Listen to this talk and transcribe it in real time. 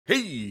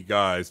Hey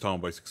guys,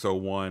 Tom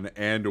by601,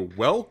 and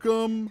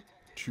welcome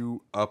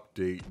to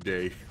Update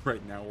Day.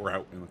 Right now we're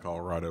out in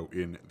Colorado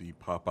in the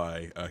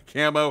Popeye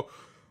camo.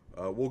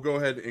 We'll go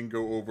ahead and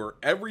go over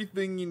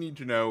everything you need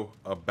to know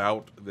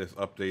about this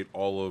update,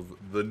 all of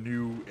the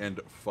new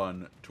and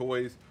fun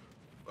toys.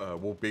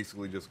 We'll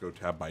basically just go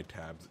tab by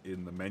tabs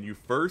in the menu.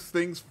 First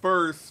things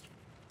first,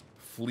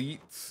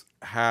 fleets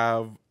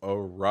have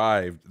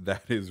arrived.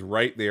 That is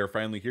right, they are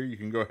finally here. You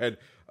can go ahead,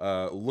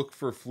 look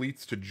for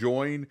fleets to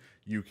join.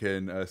 You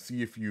can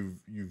see if you've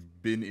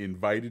been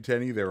invited to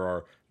any. There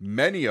are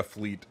many a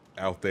fleet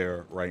out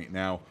there right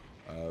now.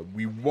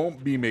 We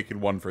won't be making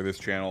one for this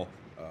channel.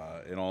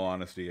 In all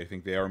honesty, I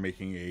think they are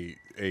making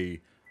a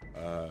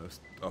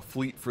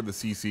fleet for the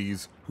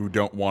CCs who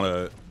don't want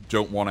to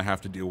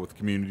have to deal with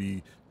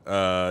community,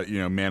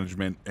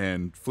 management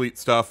and fleet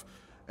stuff.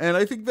 And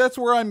I think that's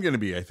where I'm going to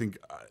be. I think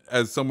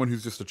as someone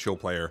who's just a chill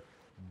player,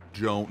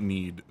 don't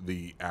need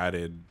the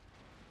added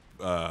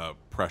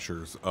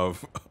pressures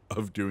of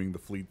doing the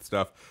fleet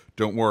stuff.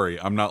 Don't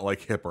worry, I'm not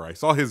like Hipper. I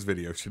saw his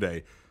video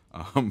today.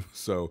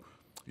 So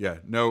yeah,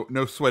 no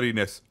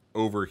sweatiness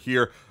over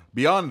here.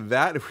 Beyond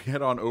that, if we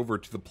head on over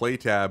to the play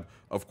tab,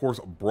 of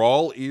course,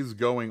 Brawl is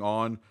going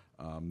on.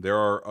 There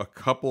are a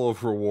couple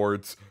of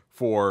rewards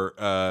for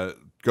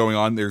going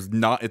on.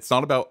 It's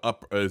not about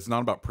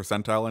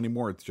percentile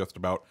anymore. It's just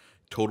about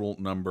total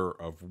number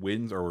of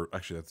wins, or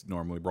actually that's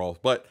normally Brawl,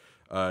 but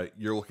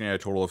you're looking at a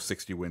total of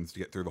 60 wins to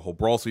get through the whole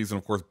Brawl season.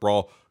 Of course,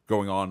 Brawl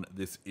going on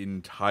this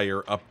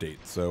entire update.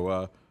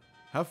 So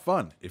have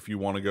fun if you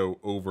want to go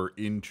over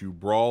into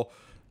Brawl.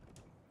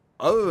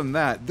 Other than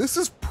that, this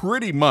is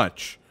pretty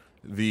much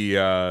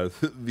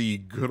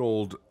the good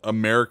old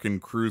American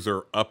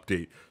cruiser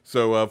update.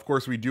 So of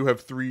course we do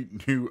have 3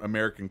 new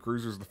American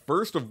cruisers. The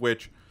first of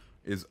which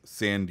is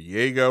San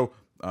Diego.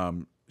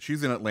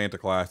 She's in Atlanta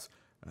class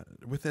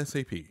with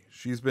SAP.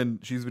 She's been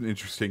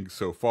interesting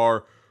so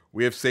far.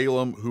 We have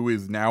Salem, who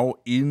is now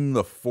in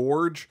the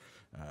Forge.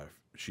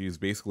 She's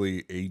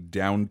basically a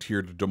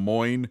down-tiered Des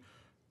Moines,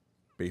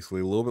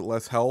 basically a little bit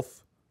less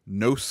health,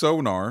 no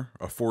sonar,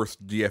 a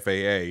forced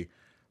DFAA,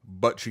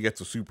 but she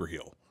gets a super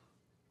heal.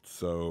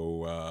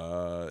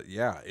 So,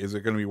 yeah, is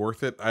it going to be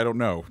worth it? I don't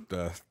know.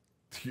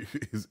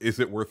 Is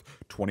it worth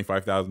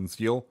 25,000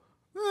 steel?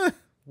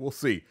 We'll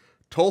see.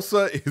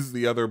 Tulsa is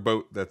the other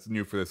boat that's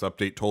new for this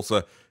update.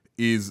 Tulsa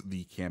is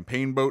the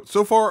campaign boat.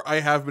 So far,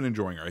 I have been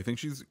enjoying her. I think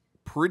she's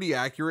pretty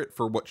accurate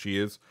for what she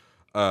is.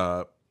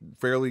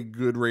 Fairly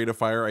good rate of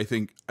fire. I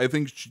think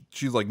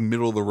she's like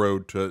middle of the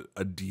road to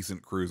a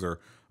decent cruiser.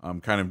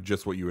 Kind of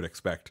just what you would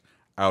expect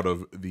out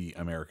of the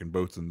American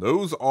boats. And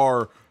those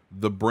are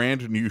the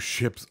brand new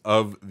ships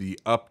of the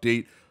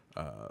update.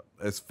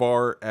 As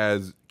far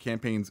as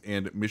campaigns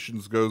and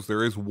missions goes,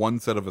 there is one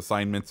set of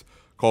assignments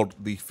called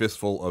the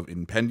Fistful of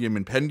Impendium.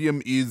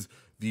 Impendium is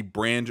the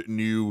brand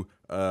new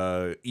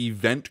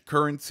event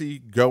currency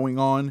going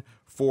on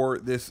for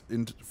this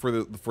for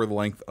the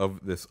length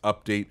of this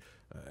update.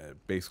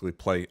 Basically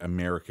play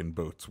American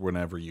boats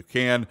whenever you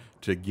can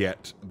to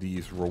get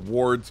these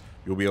rewards.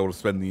 You'll be able to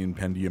spend the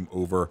Impendium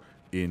over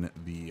in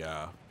the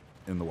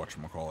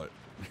whatchamacallit,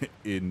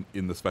 in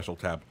the special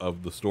tab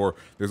of the store.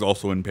 There's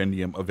also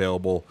Impendium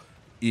available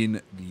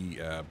in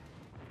the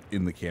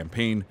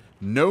campaign.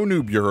 No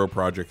new bureau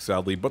projects,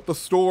 sadly, but the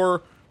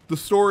store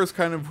is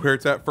kind of where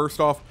it's at. First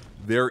off,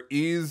 there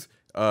is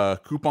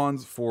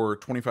coupons for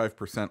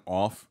 25%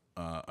 off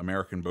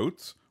American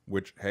boats,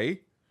 which,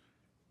 hey,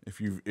 if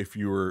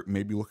you were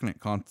maybe looking at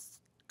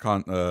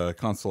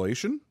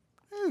Constellation,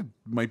 it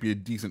might be a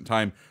decent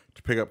time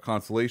to pick up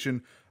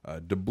Constellation.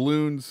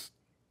 Doubloons,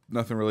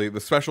 nothing really. The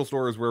special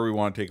store is where we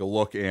want to take a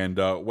look, and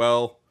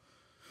well,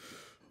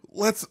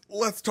 let's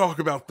talk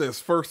about this.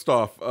 First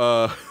off,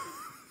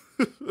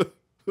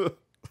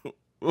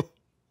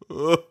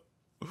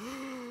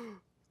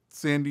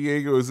 San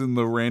Diego is in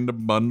the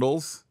random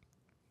bundles.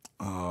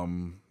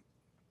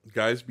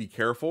 Guys, be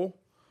careful,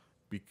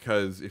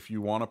 because if you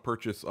want to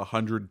purchase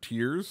 100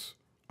 tiers,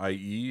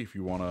 i.e. if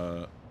you want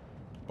to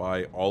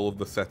buy all of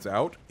the sets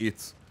out,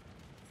 it's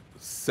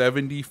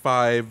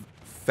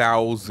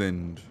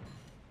 75,000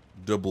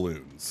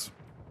 doubloons.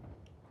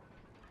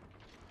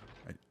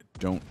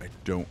 I'm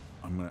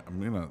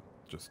gonna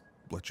just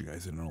let you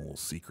guys in on a little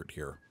secret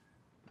here.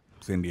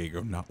 San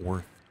Diego not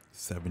worth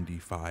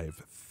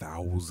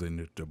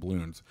 75,000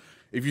 doubloons.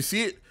 If you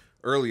see it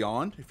early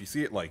on, if you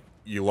see it like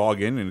you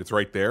log in and it's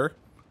right there,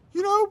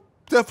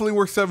 definitely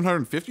worth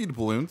 750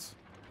 doubloons.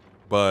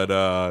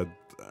 But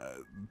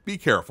be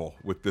careful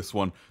with this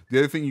one. The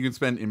other thing you can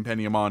spend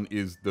Impendium on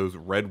is those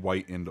red,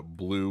 white, and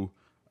blue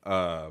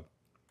camos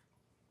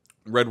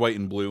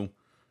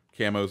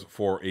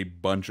for a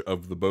bunch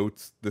of the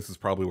boats. This is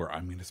probably where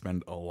I'm going to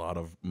spend a lot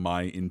of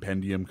my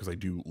Impendium, because I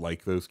do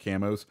like those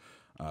camos.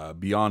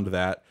 Beyond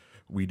that,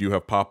 we do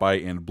have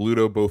Popeye and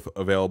Bluto both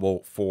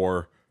available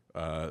for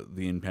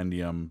the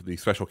Impendium. The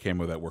special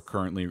camo we're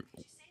currently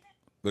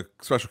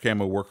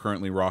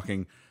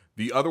rocking.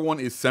 The other one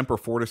is Semper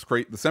Fortis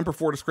Crate. The Semper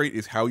Fortis Crate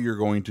is how you're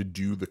going to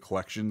do the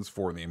collections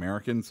for the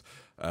Americans.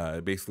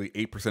 Basically,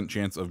 8%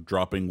 chance of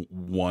dropping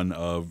one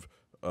of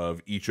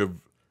each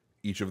of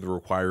the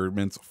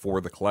requirements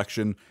for the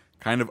collection.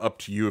 Kind of up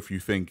to you if you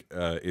think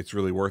it's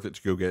really worth it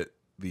to go get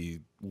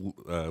the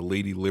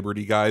Lady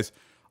Liberty guys.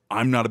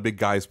 I'm not a big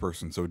guys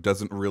person, so it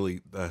doesn't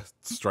really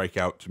strike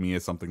out to me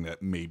as something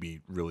that may be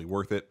really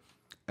worth it.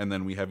 And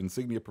then we have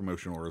Insignia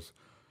Promotion Orders,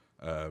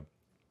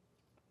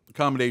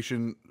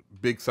 Accommodation,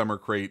 Big Summer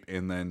Crate,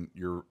 and then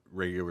your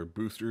regular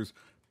boosters.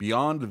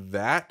 Beyond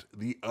that,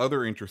 the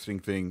other interesting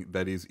thing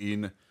that is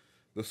in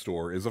the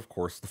store is, of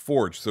course, the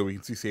Forge. So we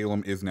can see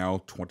Salem is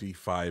now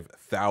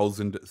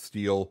 25,000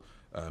 steel.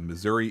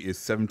 Missouri is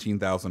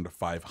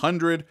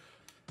 17,500.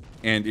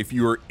 And if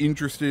you are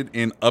interested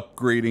in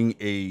upgrading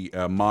a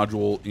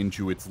module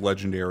into its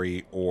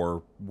legendary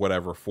or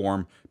whatever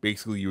form,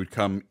 basically you would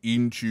come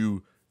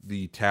into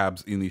the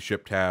tabs in the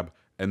ship tab,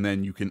 and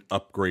then you can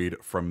upgrade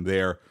from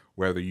there,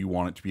 whether you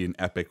want it to be an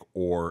epic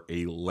or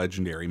a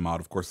legendary mod.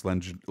 Of course,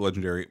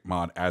 legendary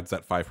mod adds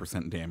that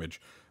 5%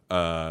 damage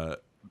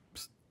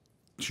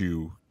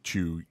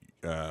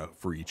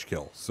for each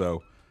kill.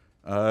 So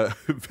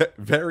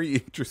very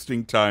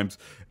interesting times.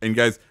 And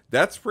guys,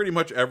 that's pretty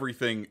much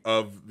everything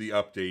of the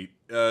update.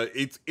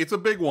 It's a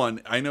big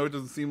one. I know it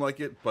doesn't seem like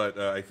it, but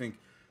I think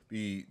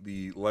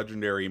the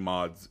legendary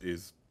mods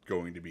is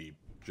going to be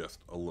just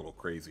a little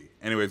crazy.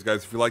 Anyways,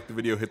 guys, if you liked the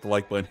video, hit the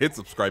like button, hit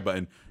subscribe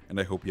button,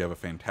 and I hope you have a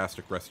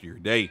fantastic rest of your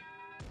day.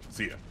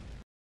 See ya.